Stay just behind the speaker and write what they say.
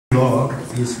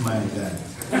is my dad.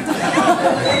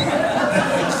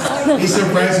 He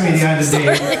surprised me the other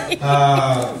day.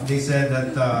 They said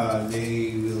that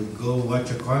they will go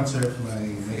watch a concert, my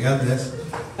eldest,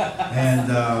 and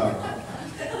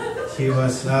she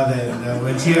was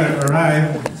when she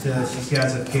arrived, she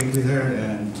has a cake with her,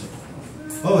 and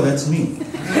oh, that's me.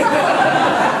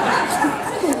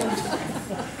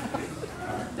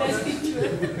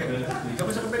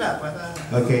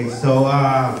 Okay, so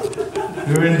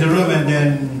we were in the room and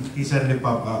then he suddenly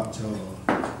popped up, so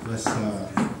it was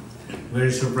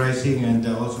very surprising, and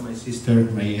also my sister,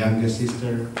 my youngest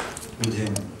sister, with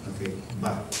him. Okay,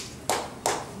 bye.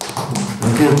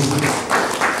 Thank you.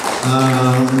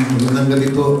 Magandang gabi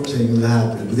po sa inyong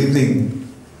lahat. Good evening.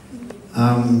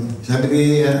 Sabi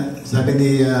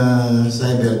ni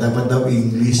Cybel, dapat daw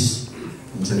English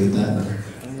ang salita.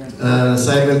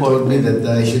 Cybel told me that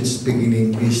I should speak in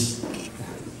English.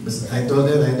 But I told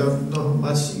her I don't know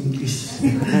much English.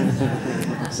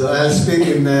 So I'll speak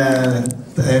in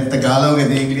Tagalog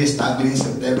and English, Taglish,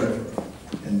 whatever.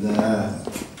 And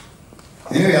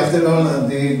anyway, after all,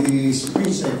 the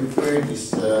speech I prepared is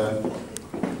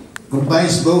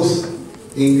combines both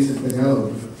English and Tagalog.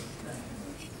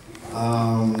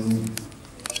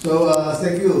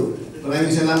 Thank you.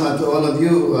 Maraming salamat to all of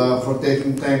you for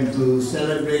taking time to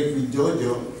celebrate with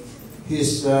Jojo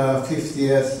his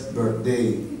 50th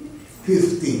birthday.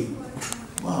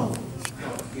 50. Wow.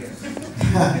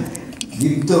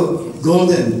 Dito,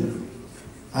 golden.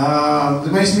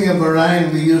 Reminds me of a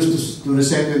rhyme we used to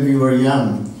recite when we were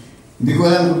young. Hindi ko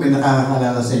alam kung may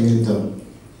nakakakalala sa inyo ito.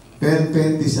 Pen,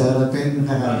 pen, di sara, pen,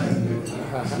 hahapin.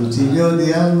 Cuchillo di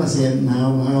almacen,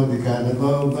 how, di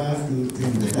kalabaw,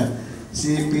 batutin.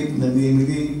 Sipit,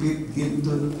 namimilipit,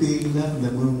 kintut, pilak,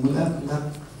 namumulak-lak.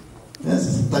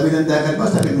 Tabi ng dagat ba?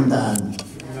 Tabi ng daan.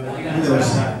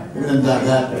 Tabi ng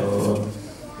dagat.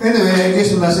 Anyway, I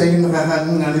guess wala sa inyo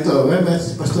nakakanan nito. Well,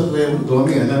 Pastor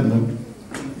Romy, alam, no?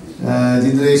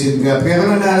 Generation gap. Kaya ko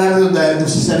na naalala ito dahil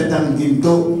sa salitang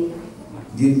ginto.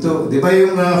 Ginto. Di ba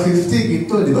yung 50,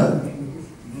 ginto, di ba?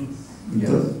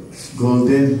 Ginto.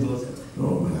 Golden.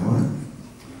 Oo, wala naman.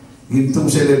 Gintong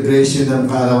celebration ng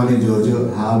kaarawan ni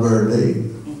Jojo. Birthday.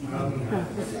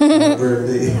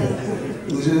 Birthday.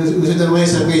 Uso na naman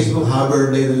sa Facebook,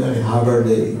 birthday na lang.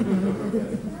 Birthday.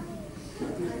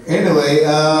 Anyway,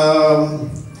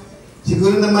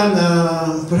 siguro naman,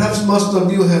 perhaps most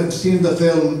of you have seen the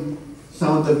film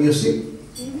Sound of Music.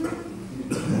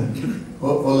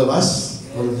 All of us,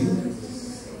 all of you.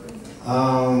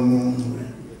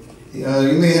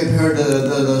 You may have heard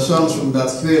the songs from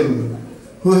that film.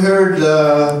 Who heard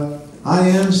I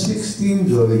am 16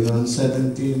 going on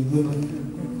 17?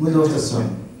 Who knows that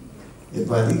song?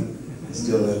 Everybody? It's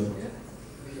Jojo.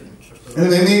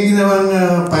 Anyway, may ginawang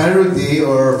parody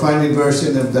or funny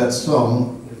version of that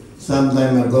song some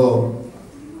time ago.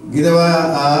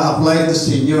 Ginawa, applied to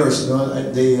seniors. No?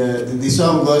 The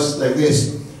song goes like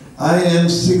this. I am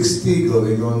 60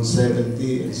 going on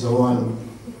 70 and so on.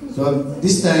 So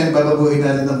this time, babaguhin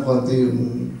natin ng konti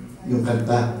yung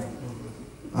kanta.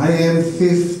 I am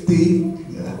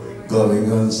 50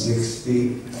 going on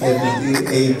 60, 70,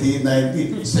 80,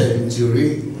 90,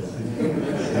 century.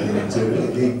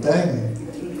 Big time.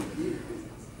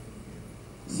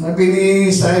 Sabi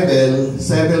ni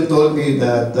Cybel told me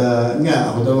that,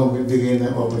 ako daw magbibigay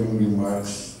ng opening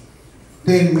remarks.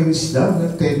 10 minutes daw,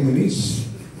 10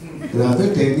 minutes.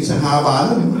 Grabe, 10 minutes, ang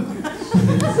haba lang.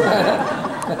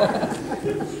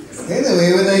 Anyway,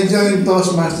 when I joined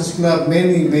Toastmasters Club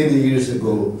many years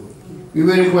ago, we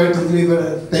were required to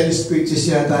deliver 10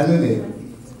 speeches yata nun eh.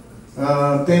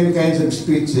 10 kinds of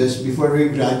speeches before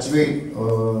we graduate.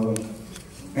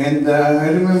 And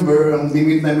I remember, ang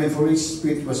limit namin for each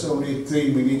speech was only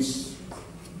 3 minutes.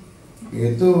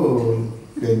 Ito,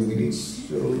 10 minutes.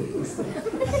 So,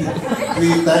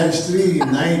 3 times 3,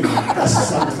 9. That's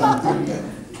something.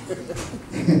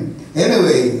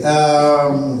 Anyway,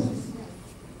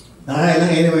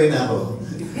 nakakailang anyway na ako.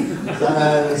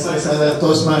 Sa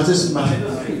Toastmasters,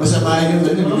 masamahin yung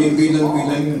bilang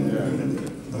yun.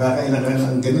 Nakakailang ka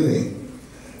ng ganun eh.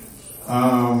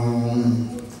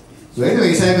 So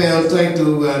anyway, I'll try to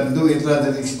do it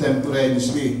rather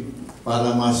extemporaneously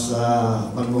para mas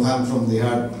magmukhang from the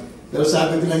heart. Pero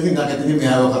sabi ko lang yun, nakita niyo may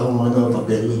hawak akong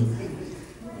papel.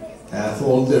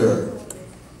 Folder.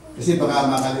 Kasi baka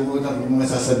makalimutan kung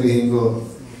mga sasabihin ko,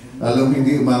 lalong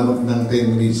hindi umabot ng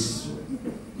 10 minutes.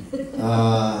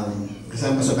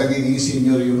 Kasama sa pagiging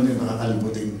senior yung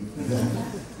makakalimutin.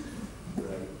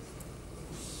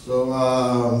 So,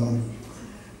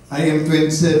 I am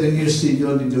 27 years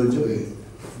senior ni Jojo eh.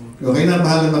 Okay na,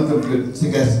 bahala mag-compute.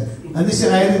 Sige, Ano si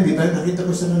Irene, di ba? Nakita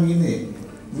ko sa kanina eh.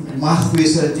 Math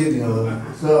wizard yun,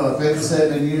 So,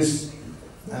 27 years,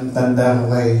 ang tanda ko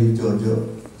kay Jojo.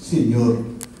 Senior.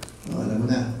 Alam mo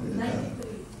na.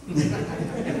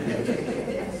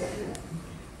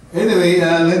 Anyway,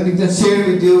 let me just share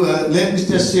with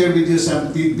you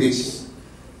some tidbits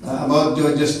about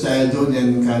Jojo's childhood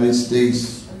and college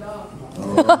days.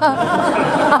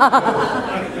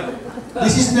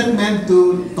 This is not meant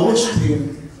to toast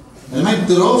him. I meant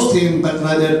to roast him, but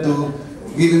rather to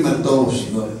give him a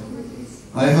toast. No?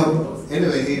 I hope,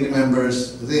 anyway, he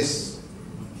remembers this.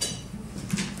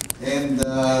 And,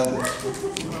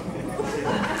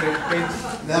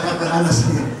 nakakaanas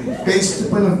niya. Page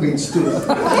 2 pa lang, page 2.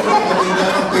 Hindi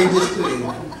lang pages 2 eh.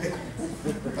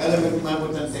 Para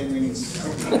magmamot ng 10 minutes.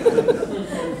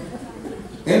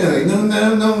 Anyway,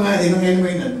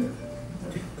 anyway na.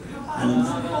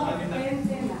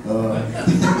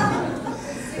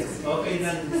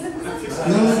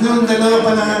 Nung dalawa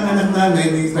pa lang ang anak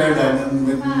namin, ni Perla, nung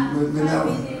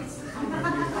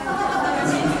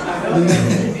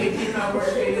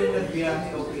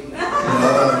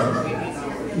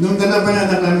dalawa pa lang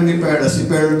anak namin ni Perla, si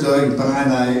Pearl Joy,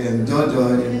 panganay, and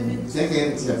Jojo, yung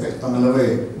second, si Afek, pangalawa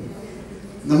eh.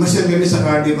 Namasyal kami sa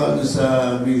carnival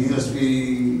sa Green Hills. We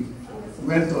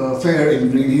went to a fair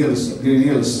in Green Hills.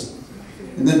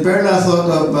 And then Perla thought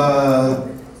of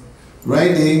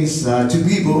riding sa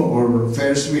Chubibo or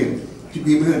Ferris wheel.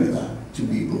 Chubibo yun, di ba?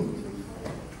 Chubibo.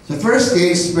 Sa first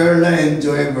case, Perla and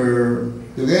Joy were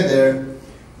together,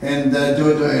 and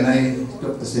Jojo and I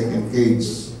took the second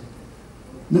cage.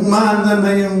 Nung maanda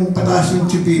na yung pataas yung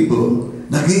Chubibo,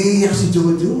 nag-iiyak si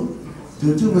Jojo.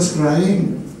 Jojo was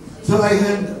crying. So I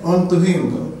held on to him.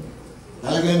 No?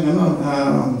 Talagang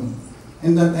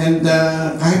and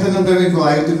kahit anong gawin ko,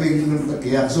 ayaw tumigil ng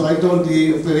pag-iyak. So I told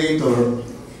the operator,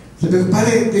 sabi ko,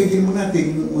 pare, tigil mo na.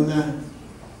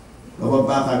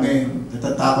 Bababa kami.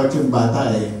 Natatakot yung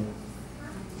bata eh.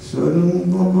 So nung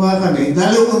bababa kami,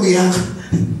 lalo umiyak.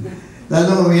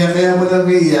 Kaya mo lang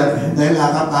umiyak dahil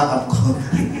akap-akap ko.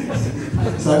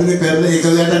 Sabi ni Perla,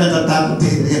 ikaw yata natatakot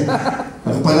eh.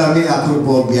 Ako pala may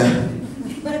acrophobia.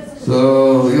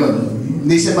 So, yun.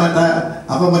 Hindi siya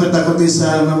ako matatakot din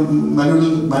sa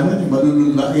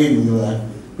malululain.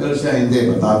 Pero siya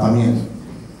hindi, matapang yan.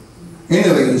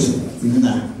 Anyways, yun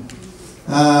na.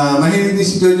 Mahilig din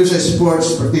si Jojo sa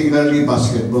sports, particularly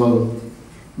basketball.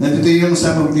 Nandito yung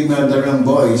sa mga team na darang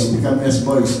boys, become as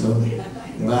boys, no?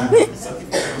 Diba?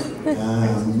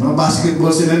 Mga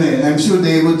basketball sila na eh. I'm sure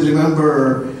they would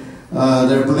remember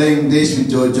their playing days with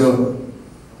Jojo.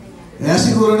 Kaya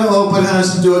siguro na-open na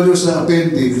si Jojo sa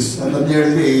appendix at an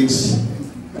early age.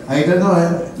 I don't know,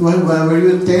 were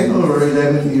you 10 or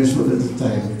 11 years old at the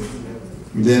time?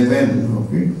 11,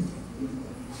 okay.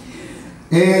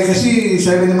 Kasi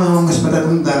sabi ng mga mas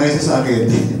matatanda kaysa sa akin,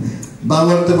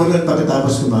 bawal tumulat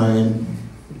pagkatapos kumain.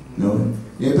 No?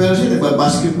 Pero siya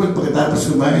nagbabasketball pagkatapos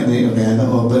kumain eh. Kaya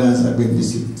na-open na sa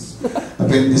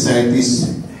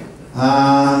appendicitis.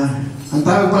 Ang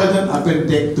tawag pala dyan,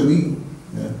 appendectomy.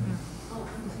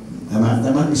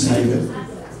 Tama, misayo.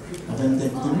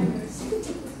 Appendectomy.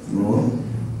 No.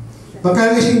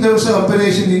 Pagkagising daw sa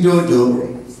operation ni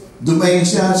Jojo, dumayin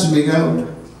siya, sumigaw,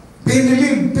 pain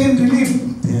relief.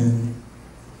 Yan.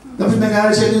 Tapos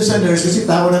nag-aaral siya dun sa nurse kasi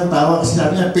tawa ng tawa kasi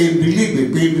sabi niya, pain relief.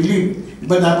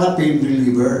 Iba dapat pain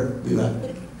reliever, di ba?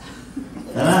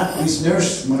 Kaya, these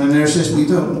mga nurses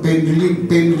dito, pain relief.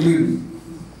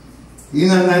 Yun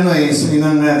ang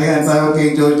kaya tawag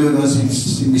kay Jojo no,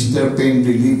 si Mr. Pain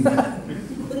Relief.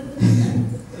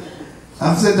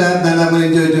 After that, nalaman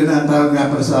ni Jojo na ang tawag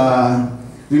nga pa sa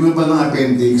removal ng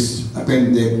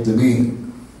appendectomy.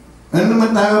 Ano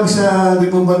naman tawag sa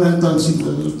removal ng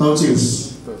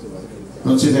tonsils?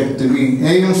 Tonsillectomy.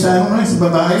 Yung sa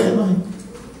babae,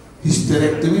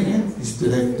 hysterectomy.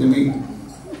 Hysterectomy.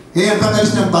 Ang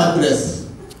pag-alis ng bad breath.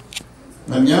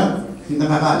 Alam niyo? Hindi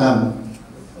nakakaalam.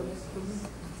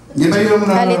 Di ba yung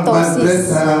bad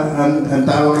breath, ang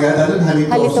tawag yata doon,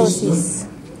 halitosis?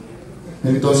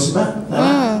 Halitosis ba?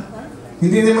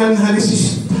 Hindi naman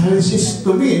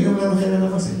halitosis-tomy. Ano naman kaya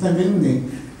naman sa ganun eh.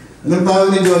 Anong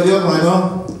tawag ni Jojo?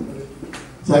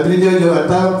 Sabi ni Jojo,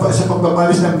 ang tawag sa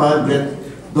pagpapalis ng bad breath,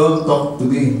 don't talk to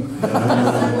me.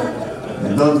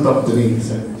 Don't talk to me.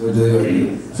 Jojo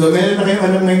yun. So meron na kayong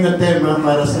alam ngayon na tema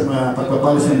para sa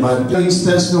pagpapalis ng bad breath. The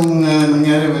instance nung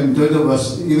nangyari when Jojo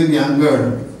was even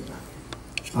younger,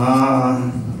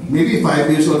 maybe 5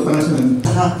 years old pa na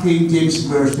siya, King James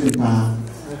Version pa.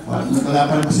 Wala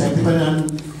pa naman siya.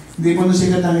 Hindi po na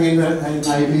sikat ang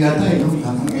NIV yata eh, no?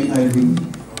 Ang NIV.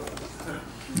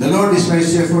 The Lord is my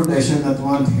shepherd, I shall not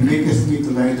want. He maketh me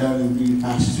to lie down in green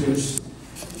pastures.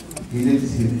 He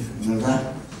leadeth me in the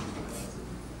rock.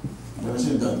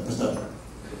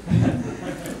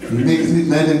 He maketh me to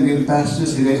lie down in green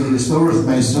pastures. He restoreth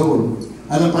my soul.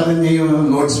 Ano pa rin niya yung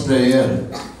Lord's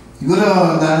Prayer?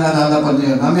 Siguro, naalala pa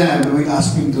niyo. Mamaya, I will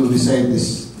ask him to recite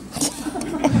this.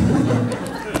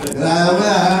 Alam mo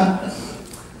na,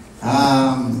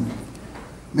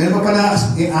 meron pa pala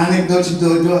anecdote si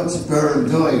Jojo at si Pearl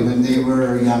Joy when they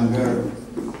were younger.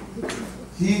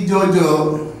 Si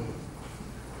Jojo,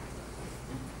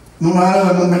 nung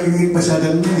araw, nung maligit pa siya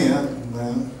lang niya,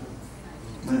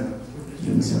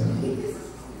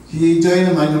 si Joy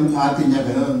naman, yung ate niya,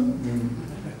 gano'n.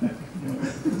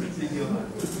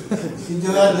 Si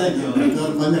Joy,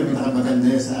 normal na,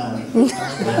 pinakamaganda sa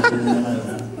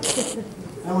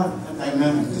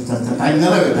time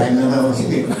na raw.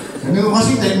 Sige. Sabi ko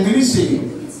kasi 10 minutes eh.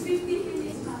 It's 15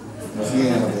 minutes, Papa.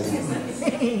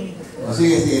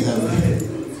 Sige.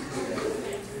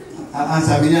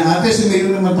 Sabi niya, ate,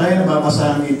 sumigaw naman tayo,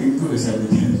 nababasa ang ngipin ko. Sabi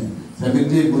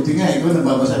niya, buti nga, ikaw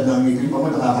nababasa ang ngipin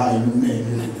ko, nakakainom na eh.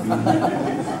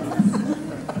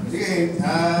 Sige,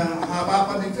 haba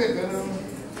pa dito eh. Pero,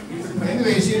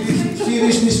 anyway,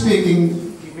 seriously speaking,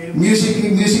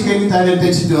 musically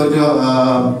talented si Jojo.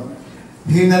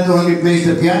 He not only plays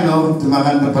the piano,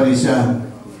 tumakanta pa rin siya.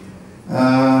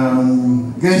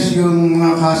 Guess yung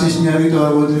mga classes niya rito,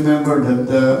 I would remember that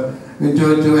when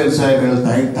Jojo and Cybele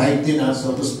tied in us,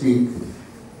 so to speak,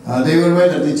 they were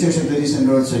right at the Church of the East and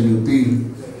North sa UP.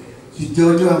 Si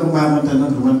Jojo ang kumanta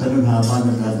nun haba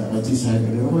naglalakad si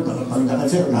Cybele. Pagdakad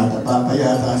siya,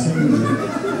 natapapayata siya.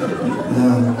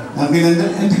 Ang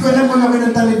kinanta, hindi ko alam kung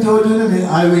kinanta ni Jojo nun eh.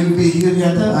 I will be here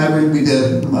yata, I will be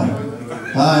there.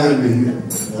 I will be here.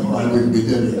 I will be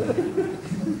there.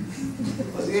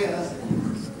 Sige,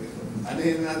 ano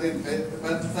yun natin?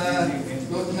 But,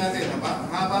 explore natin.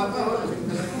 Haba pa.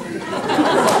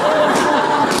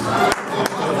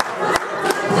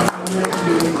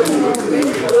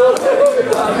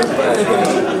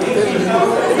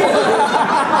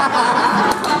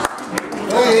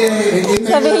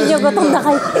 Sabihin niyo, gutom na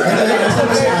kayo.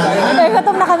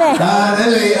 Gutom na kami.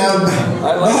 Anyway,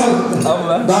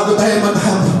 bago tayo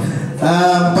matapos,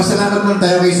 pasalamat muna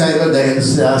tayo kay Cybele dahil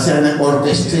siya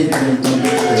nag-orchestrate.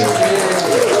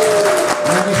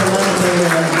 Maraming salamat sa iyo.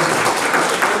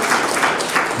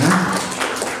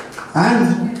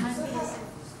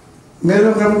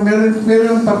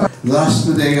 Meron pa. Last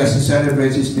today as he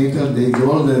celebrates his natal day,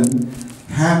 golden,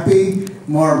 happy,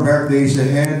 more birthdays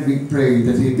ahead, we pray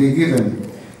that he be given.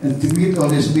 And to meet all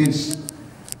his needs,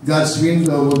 God's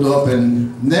window would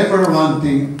open, never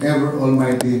wanting, ever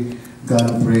almighty,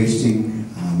 God praising.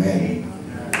 Amen.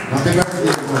 Happy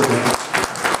birthday, brother.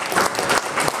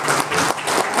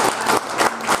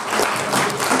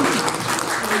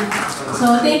 So,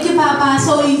 thank you, Papa.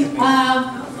 So,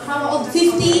 how old?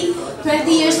 50, 20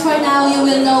 years from now, you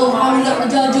will know how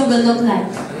Jojo will look like.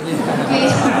 Okay?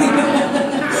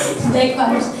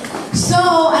 So,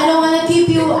 I don't want to keep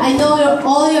you. I know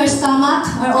all your stomach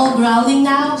are all growling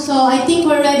now. So, I think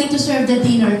we're ready to serve the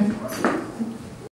dinner.